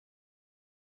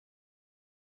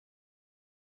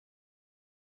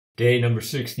Day number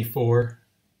 64,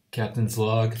 Captain's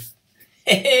Log.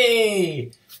 Hey!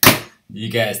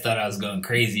 You guys thought I was going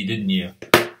crazy, didn't you?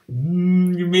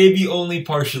 You may be only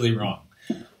partially wrong.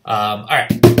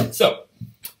 Alright, so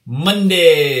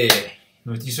Monday,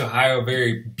 Northeast Ohio,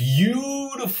 very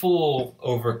beautiful,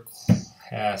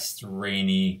 overcast,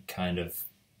 rainy kind of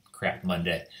crap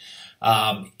Monday.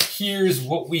 Here's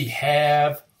what we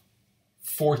have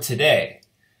for today.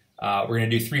 We're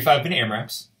going to do 3 5-minute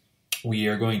AMRAPs. We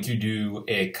are going to do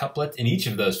a couplet in each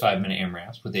of those 5-minute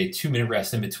AMRAPs with a 2-minute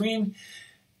rest in between.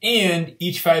 And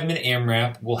each 5-minute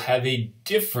AMRAP will have a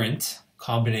different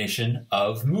combination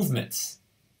of movements.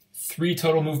 3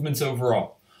 total movements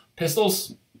overall.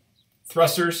 Pistols,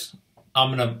 thrusters,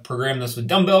 I'm going to program this with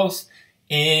dumbbells,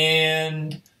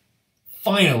 and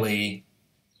finally,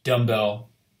 dumbbell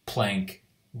plank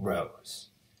rows.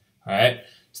 All right,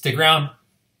 stick around.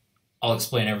 I'll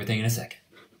explain everything in a second.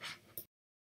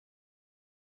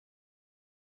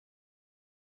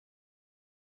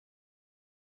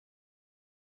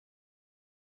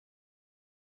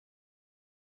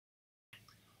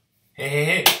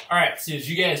 Hey. All right, so as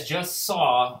you guys just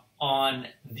saw on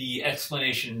the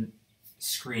explanation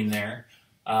screen there,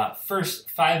 first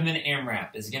 5-minute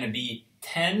AMRAP is going to be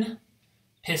 10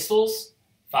 pistols,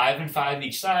 5 and 5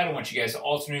 each side. I want you guys to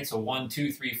alternate, so 1,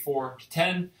 2, 3, 4 to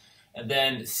 10. And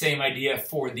then same idea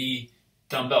for the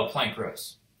dumbbell plank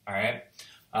rows. All right,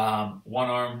 1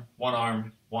 arm,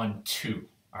 1, 2.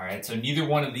 All right, so neither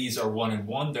one of these are 1 and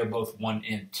 1. They're both 1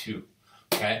 and 2.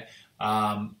 Okay.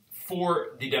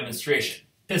 For the demonstration,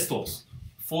 pistols,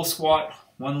 full squat,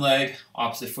 1 leg,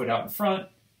 opposite foot out in front.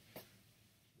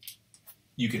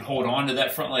 You can hold on to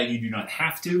that front leg, you do not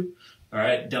have to. All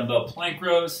right, dumbbell plank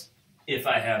rows. If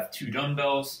I have 2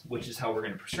 dumbbells, which is how we're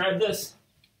going to prescribe this,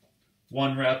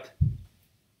 1 rep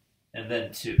and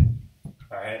then 2.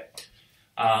 All right.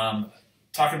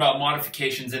 Talking about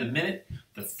modifications in a minute.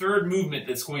 The third movement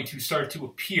that's going to start to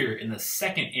appear in the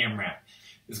second AMRAP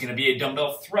is going to be a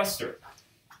dumbbell thruster.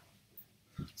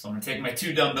 So I'm going to take my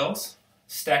 2 dumbbells,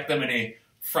 stack them in a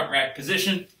front rack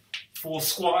position, full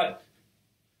squat,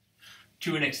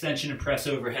 to an extension and press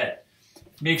overhead.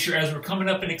 Make sure as we're coming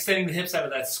up and extending the hips out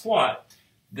of that squat,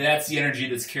 that's the energy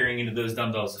that's carrying into those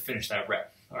dumbbells to finish that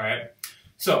rep. All right.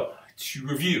 So to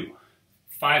review,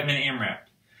 5-minute AMRAP,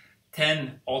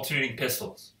 10 alternating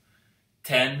pistols,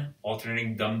 10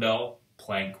 alternating dumbbell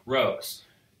plank rows,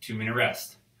 2-minute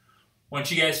rest.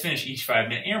 Once you guys finish each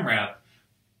 5-minute AMRAP,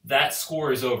 that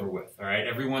score is over with, all right?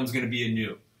 Everyone's going to be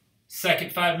anew. Second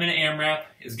 5-minute AMRAP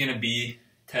is going to be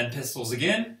 10 pistols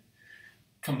again,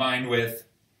 combined with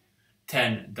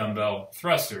 10 dumbbell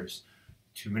thrusters.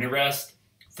 2-minute rest,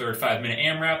 third 5-minute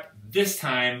AMRAP, this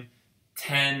time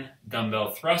 10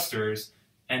 dumbbell thrusters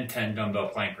and 10 dumbbell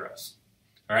plank rows.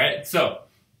 All right, so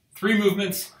 3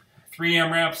 movements, 3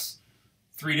 AMRAPs,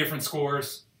 3 different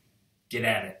scores. Get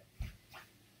at it.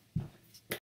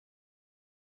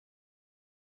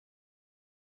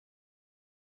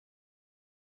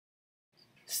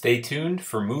 Stay tuned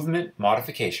for movement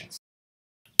modifications.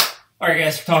 All right,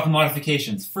 guys, we're talking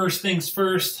modifications. First things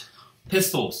first,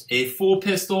 pistols. A full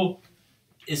pistol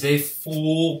is a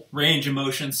full range of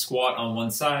motion squat on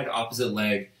one side, opposite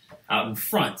leg out in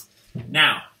front.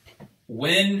 Now,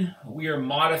 when we are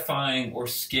modifying or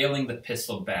scaling the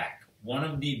pistol back, one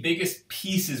of the biggest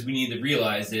pieces we need to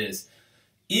realize is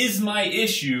my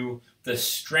issue the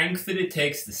strength that it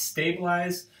takes to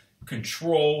stabilize,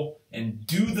 control, and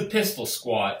do the pistol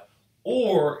squat,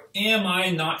 or am I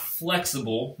not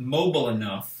flexible, mobile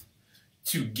enough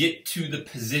to get to the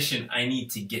position I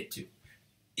need to get to?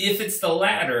 If it's the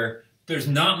latter, there's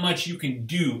not much you can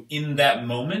do in that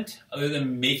moment other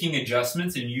than making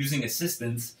adjustments and using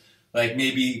assistance, like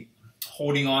maybe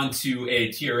holding on to a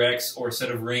TRX or a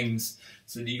set of rings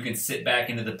so that you can sit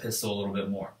back into the pistol a little bit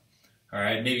more. All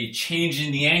right, maybe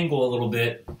changing the angle a little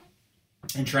bit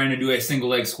and trying to do a single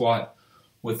leg squat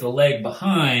with the leg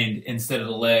behind instead of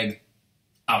the leg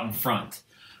out in front.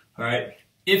 All right.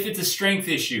 If it's a strength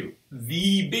issue,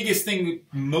 the biggest thing that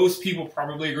most people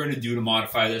probably are going to do to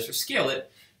modify this or scale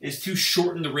it is to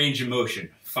shorten the range of motion.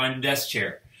 Find a desk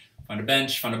chair, find a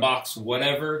bench, find a box,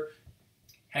 whatever.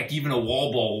 Heck, even a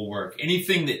wall ball will work.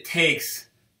 Anything that takes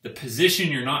the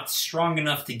position you're not strong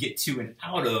enough to get to and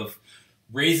out of,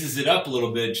 raises it up a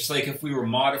little bit, just like if we were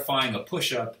modifying a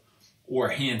push-up or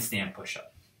a handstand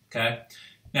push-up. Okay?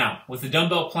 Now, with the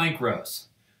dumbbell plank rows,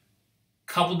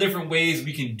 couple different ways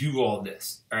we can do all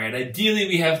this. All right, ideally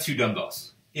we have 2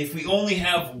 dumbbells. If we only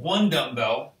have 1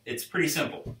 dumbbell, it's pretty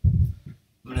simple. I'm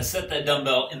going to set that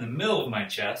dumbbell in the middle of my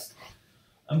chest.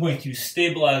 I'm going to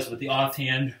stabilize with the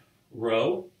offhand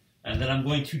row, and then I'm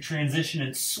going to transition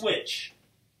and switch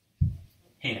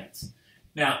hands.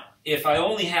 Now, if I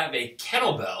only have a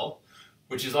kettlebell,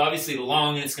 which is obviously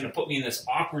long and it's going to put me in this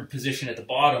awkward position at the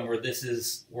bottom where this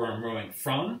is where I'm rowing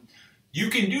from, you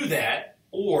can do that,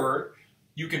 or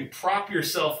you can prop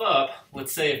yourself up.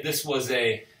 Let's say if this was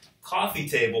a coffee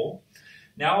table,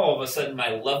 now all of a sudden my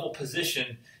level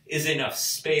position is enough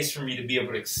space for me to be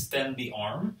able to extend the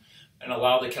arm and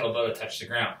allow the kettlebell to touch the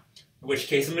ground. In which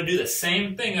case I'm going to do the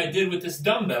same thing I did with this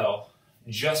dumbbell,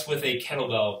 just with a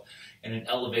kettlebell in an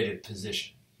elevated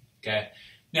position. Okay?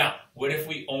 Now, what if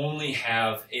we only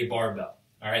have a barbell?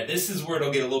 All right, this is where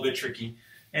it'll get a little bit tricky,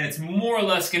 and it's more or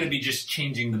less going to be just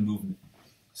changing the movement.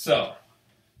 So,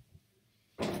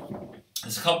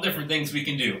 there's a couple different things we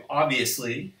can do.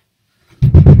 Obviously,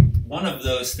 one of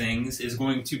those things is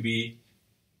going to be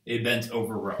a bent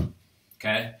over row.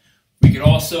 Okay? We could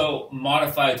also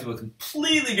modify it to a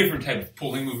completely different type of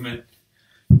pulling movement,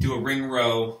 do a ring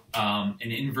row, an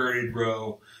inverted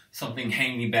row, something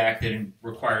hanging back that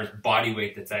requires body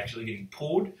weight that's actually getting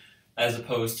pulled as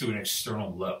opposed to an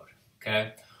external load.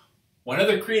 Okay? One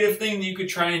other creative thing that you could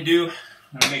try and do,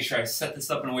 I'm going to make sure I set this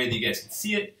up in a way that you guys can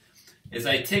see it, is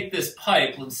I take this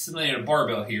pipe, let's simulate a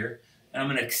barbell here, and I'm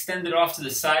going to extend it off to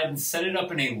the side and set it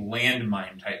up in a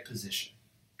landmine type position.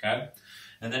 Okay?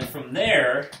 And then from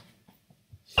there,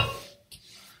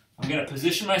 I'm going to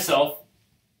position myself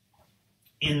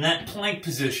in that plank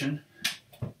position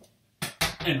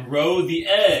and row the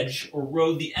edge or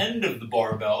row the end of the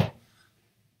barbell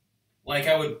like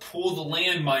I would pull the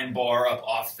landmine bar up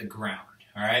off the ground.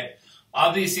 All right?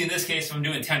 Obviously, in this case, if I'm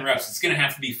doing 10 reps, it's going to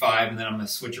have to be 5, and then I'm going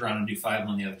to switch around and do 5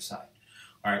 on the other side.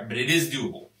 All right? But it is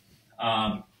doable.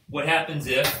 What happens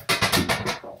if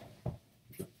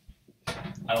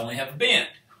I only have a band?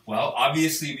 Well,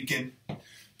 obviously, we can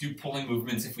do pulling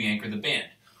movements if we anchor the band.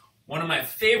 One of my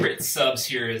favorite subs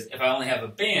here is, if I only have a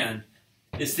band,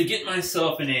 is to get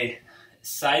myself in a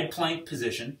side plank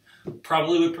position,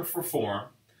 probably would prefer forearm,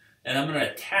 and I'm going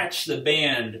to attach the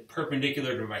band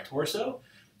perpendicular to my torso.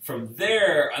 From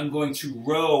there, I'm going to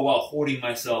row while holding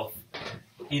myself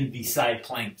in the side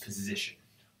plank position.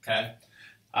 Okay?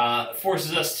 It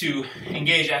forces us to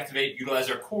engage, activate, utilize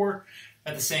our core.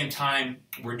 At the same time,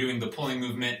 we're doing the pulling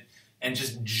movement and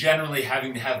just generally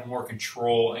having to have more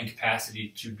control and capacity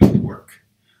to do the work.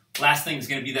 Last thing is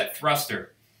going to be that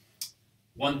thruster.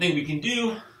 One thing we can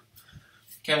do,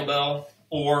 kettlebell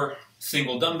or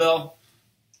single dumbbell,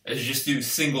 is just do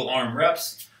single arm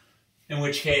reps, in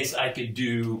which case I could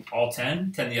do all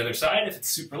 10 the other side. If it's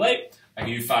super late, I can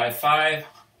do 5, 5,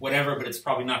 whatever, but it's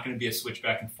probably not going to be a switch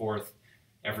back and forth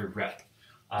every rep.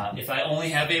 If I only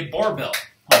have a barbell,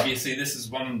 obviously this is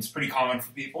one that's pretty common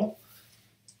for people,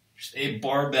 just a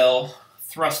barbell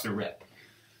thruster rep.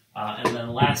 And then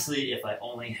lastly, if I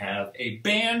only have a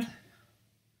band,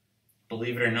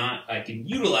 believe it or not, I can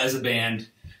utilize a band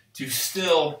to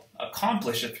still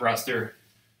accomplish a thruster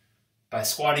by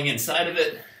squatting inside of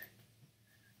it,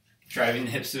 driving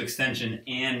the hips to extension,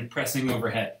 and pressing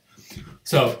overhead.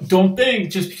 So don't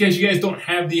think just because you guys don't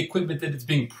have the equipment that it's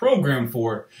being programmed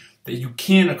for that you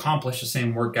can't accomplish the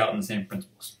same workout and the same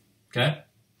principles. Okay?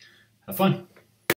 Have fun.